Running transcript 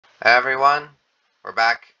Hey everyone, we're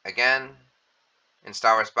back again in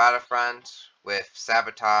Star Wars Battlefront with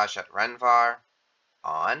Sabotage at Renvar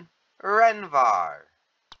on Renvar,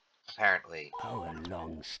 apparently. Our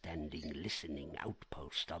long-standing listening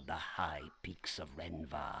outpost of the high peaks of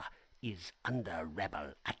Renvar is under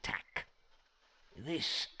rebel attack.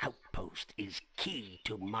 This outpost is key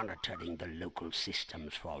to monitoring the local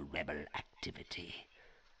systems for rebel activity.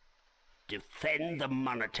 Defend the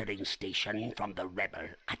monitoring station from the rebel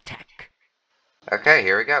attack. Okay,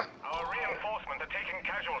 here we go. Our reinforcements are taking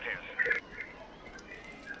casualties.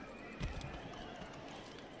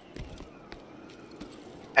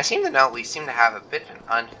 I seem to know we seem to have a bit of an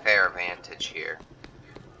unfair advantage here.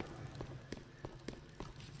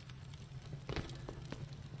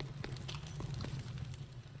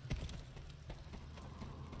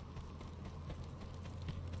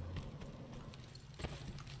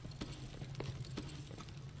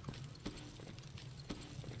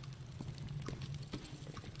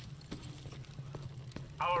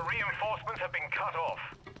 Our reinforcements have been cut off.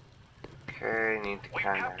 Okay, need to We've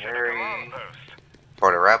kind of captured a hurry command post.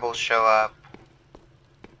 before the rebels show up.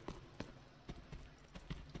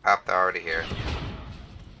 Up, they're already here.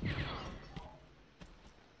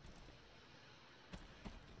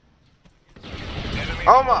 Enemy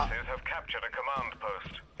Oh my! forces have captured a command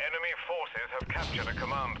post. Enemy forces have captured a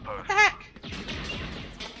command post. What the heck?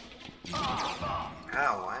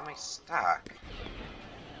 Ow, why am I stuck?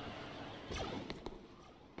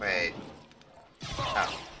 Wait.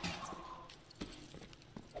 Oh,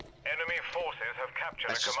 Enemy forces have captured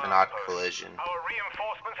that's a just an command odd post. collision. Our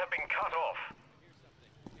reinforcements have been cut off.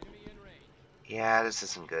 Yeah, this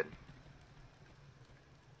isn't good.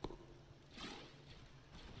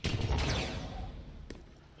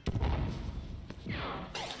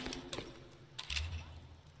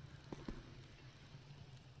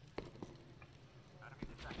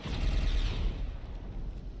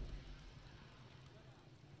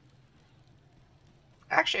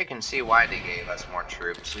 Actually, I can see why they gave us more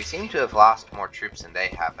troops. We seem to have lost more troops than they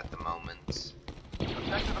have at the moment.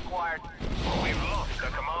 Objective acquired. We've lost a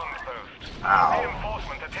command post. Ow. Our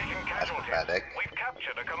reinforcements are taking That's casualties. pathetic. We've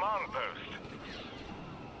captured a command post.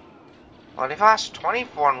 Well, they've lost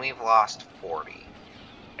 24 and we've lost 40.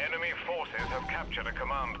 Enemy forces have captured a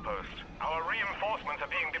command post. Our reinforcements are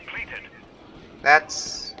being depleted.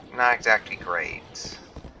 That's not exactly great.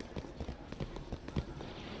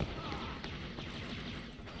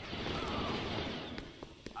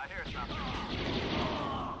 I hear something.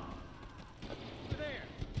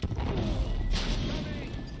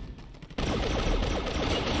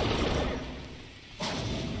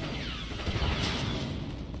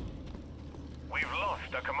 We've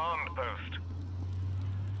lost a command post.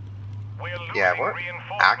 We're losing Yeah, we're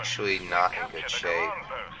reinforcements. actually not We've in good captured a shape. command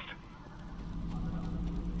post.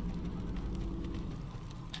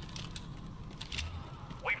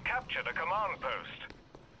 We've captured a command post.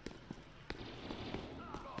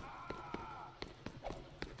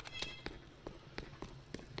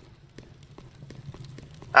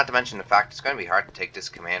 Not to mention the fact it's going to be hard to take this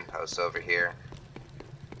command post over here.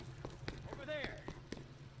 Over there.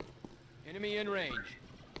 Enemy in range.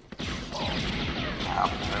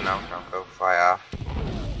 Ow, no, don't go fly off.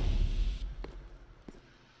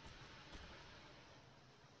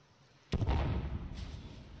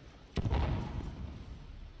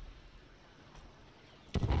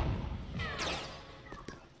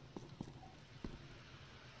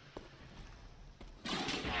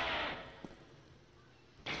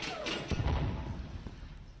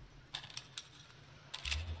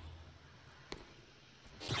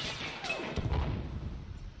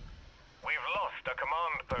 We've lost a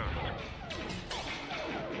command post.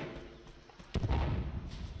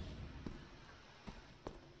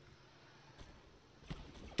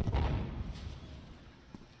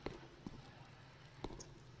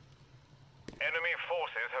 Enemy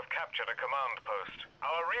forces have captured a command post.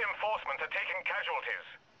 Our reinforcements are taking casualties.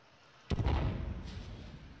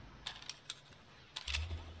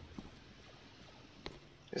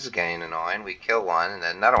 This is getting annoying. We kill one and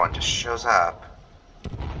then another one just shows up.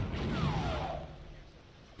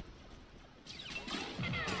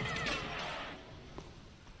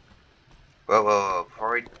 Whoa, whoa, whoa.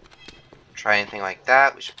 Before we try anything like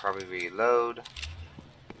that, we should probably reload.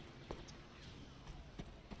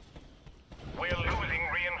 We're losing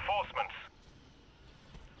reinforcements.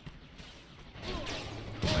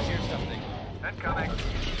 I hear something. Incoming.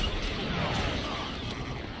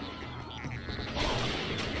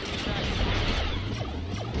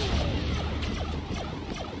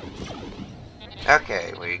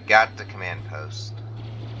 Okay, we got the command post.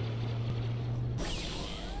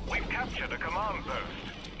 We've captured a command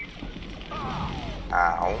post.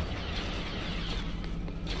 Ow.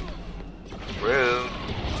 Rude.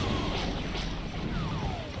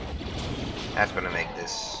 That's gonna make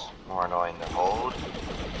this more annoying to hold.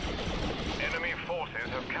 Enemy forces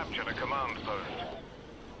have captured a command post.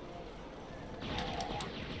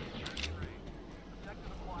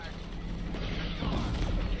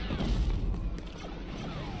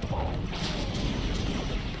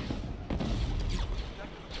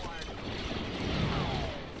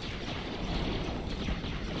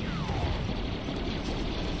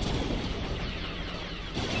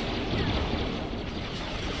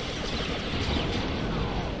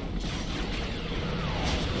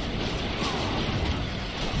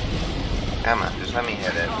 Come on, just let me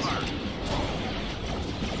hit it.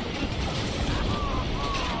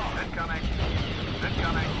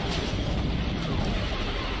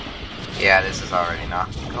 Yeah, this is already not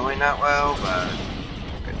going that well, but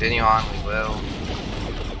continue on, we will.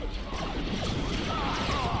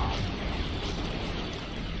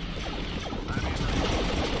 I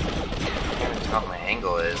can't even tell what my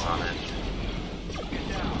angle is on it.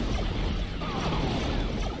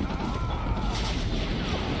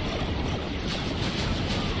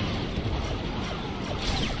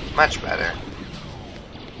 Much better.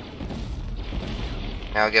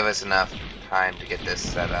 That'll give us enough time to get this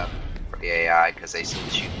set up for the AI, because they seem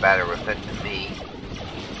to shoot better with it than me.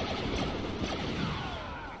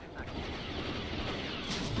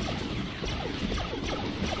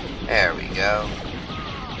 There we go.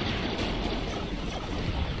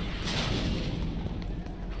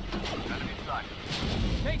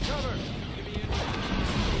 Take cover.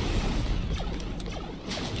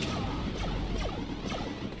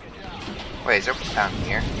 Wait, is there down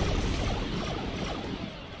here?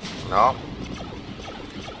 No.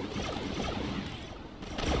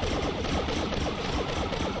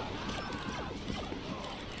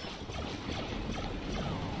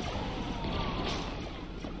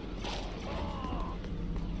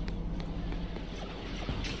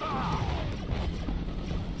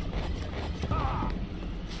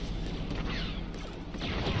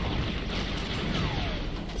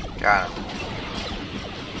 Got him.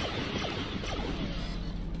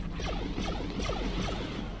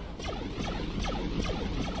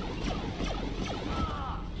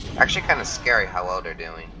 Actually kind of scary how well they're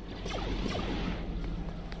doing.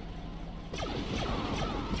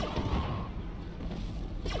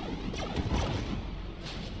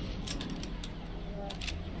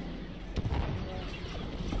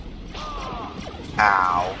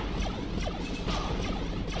 Ow.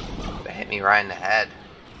 They hit me right in the head.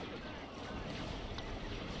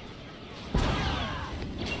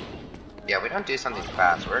 Yeah, we don't do something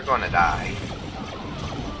fast, we're going to die.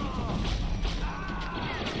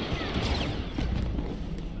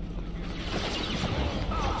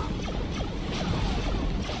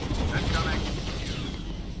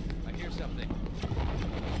 I hear something.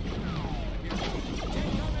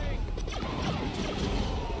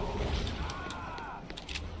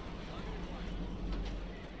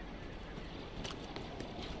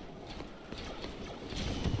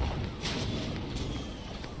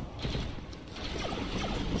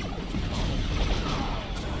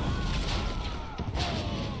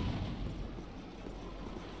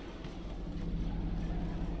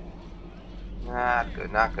 Not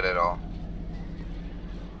good, not good at all.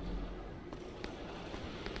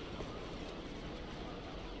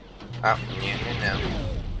 Oh,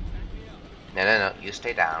 no, you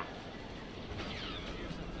stay down.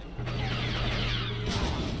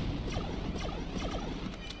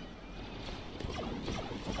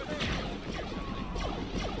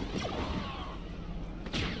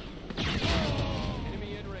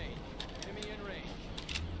 Enemy in range. Enemy in range.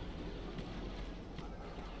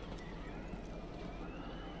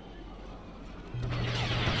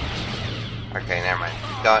 Okay, never mind.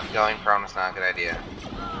 Going prone was not a good idea.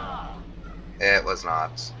 It was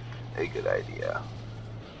not a good idea.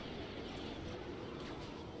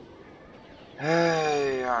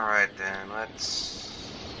 Hey, alright then,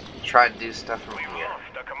 let's try to do stuff from We've here.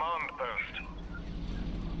 lost a command post.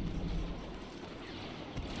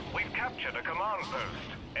 We've captured a command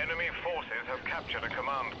post. Enemy forces have captured a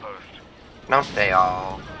command post. Don't they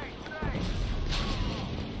all?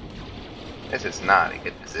 This is not a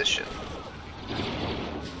good position.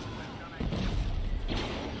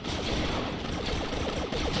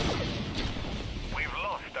 We've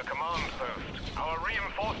lost a command post. Our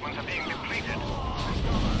reinforcements are being depleted.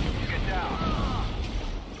 Get down.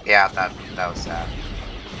 Yeah, that was sad.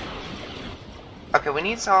 Okay, we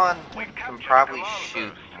need someone who can probably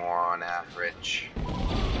shoot more on average.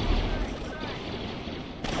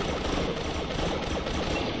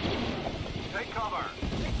 Take cover.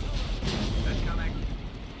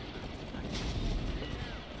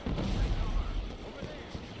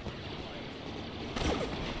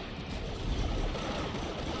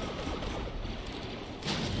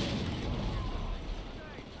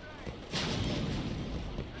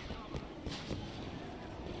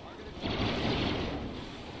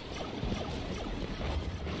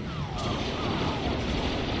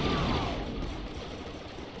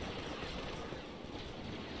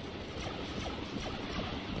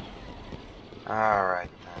 Alright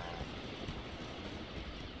then.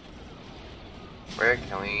 Where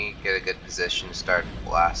can we get a good position to start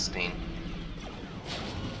blasting?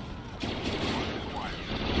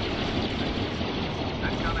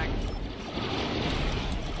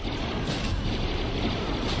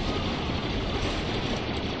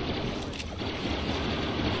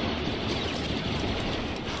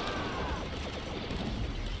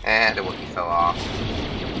 And the Wookiee fell off.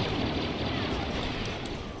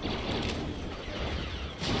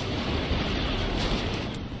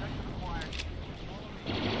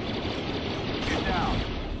 Get down.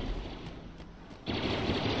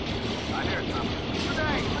 I hear something.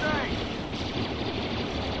 Grenade! Grenade!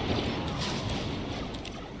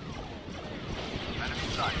 Enemy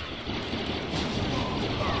sight.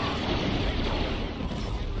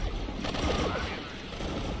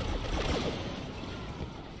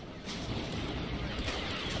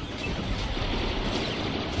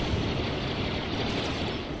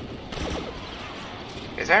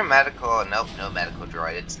 Is there a medical? Nope, no medical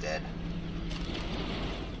droid, it's dead.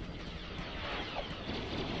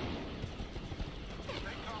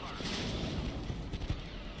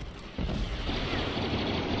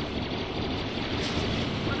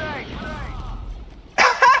 Grenade! Grenade!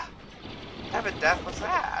 What type of death was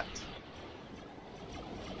that?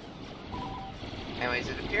 Anyways,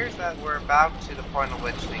 it appears that we're about to the point at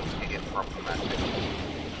which things can get problematic.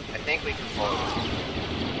 I think we can pull it off.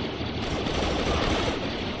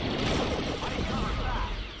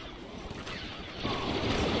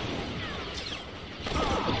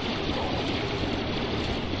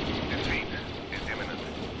 Defeat is imminent.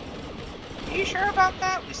 Are you sure about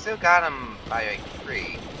that? We still got him by like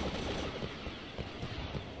 3.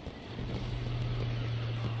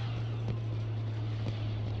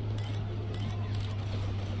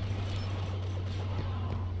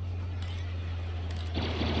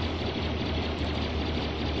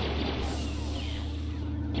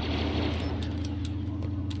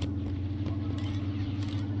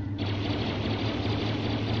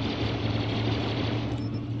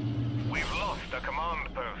 We've lost a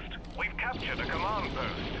command post. We've captured a command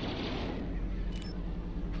post.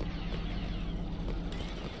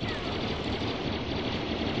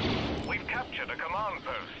 We've captured a command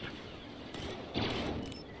post.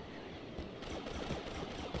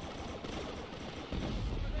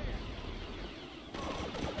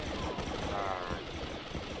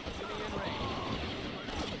 Enemy in range.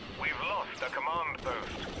 We've lost a command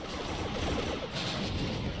post.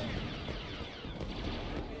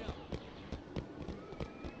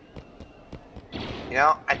 You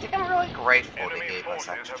know, I think I'm really grateful they Enemy gave us forces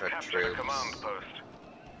have extra captured a troops. command post.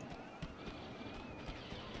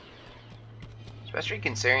 Especially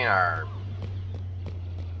considering our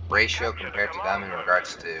ratio compared to them in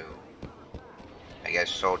regards to, I guess,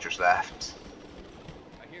 soldiers left.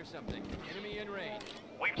 I hear something. Enemy in range.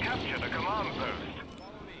 We've captured a command post.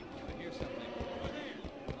 Follow me. I hear something.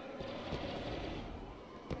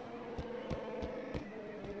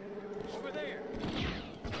 Over there.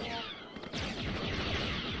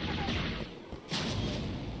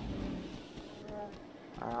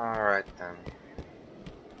 Alright then.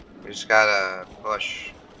 We just gotta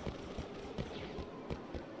push.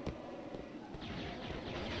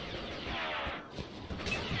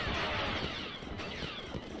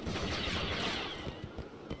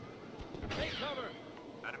 Take cover.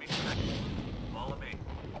 Enemy detected. Follow me.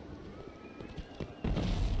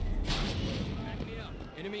 Back me up.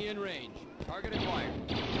 Enemy in range. Target acquired.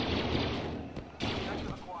 Objective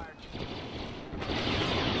acquired.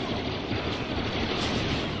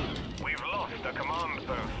 We've lost a command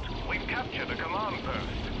post. We've captured a command post.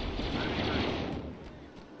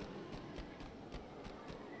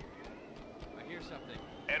 I hear something.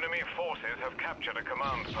 Enemy forces have captured a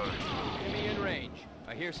command post. Enemy in range.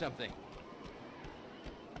 I hear something.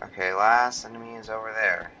 Okay, last enemy is over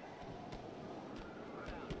there.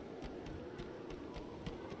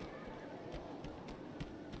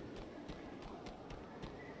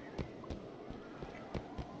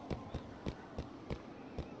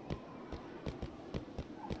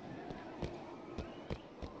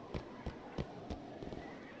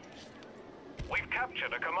 We've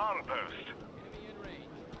captured a command post.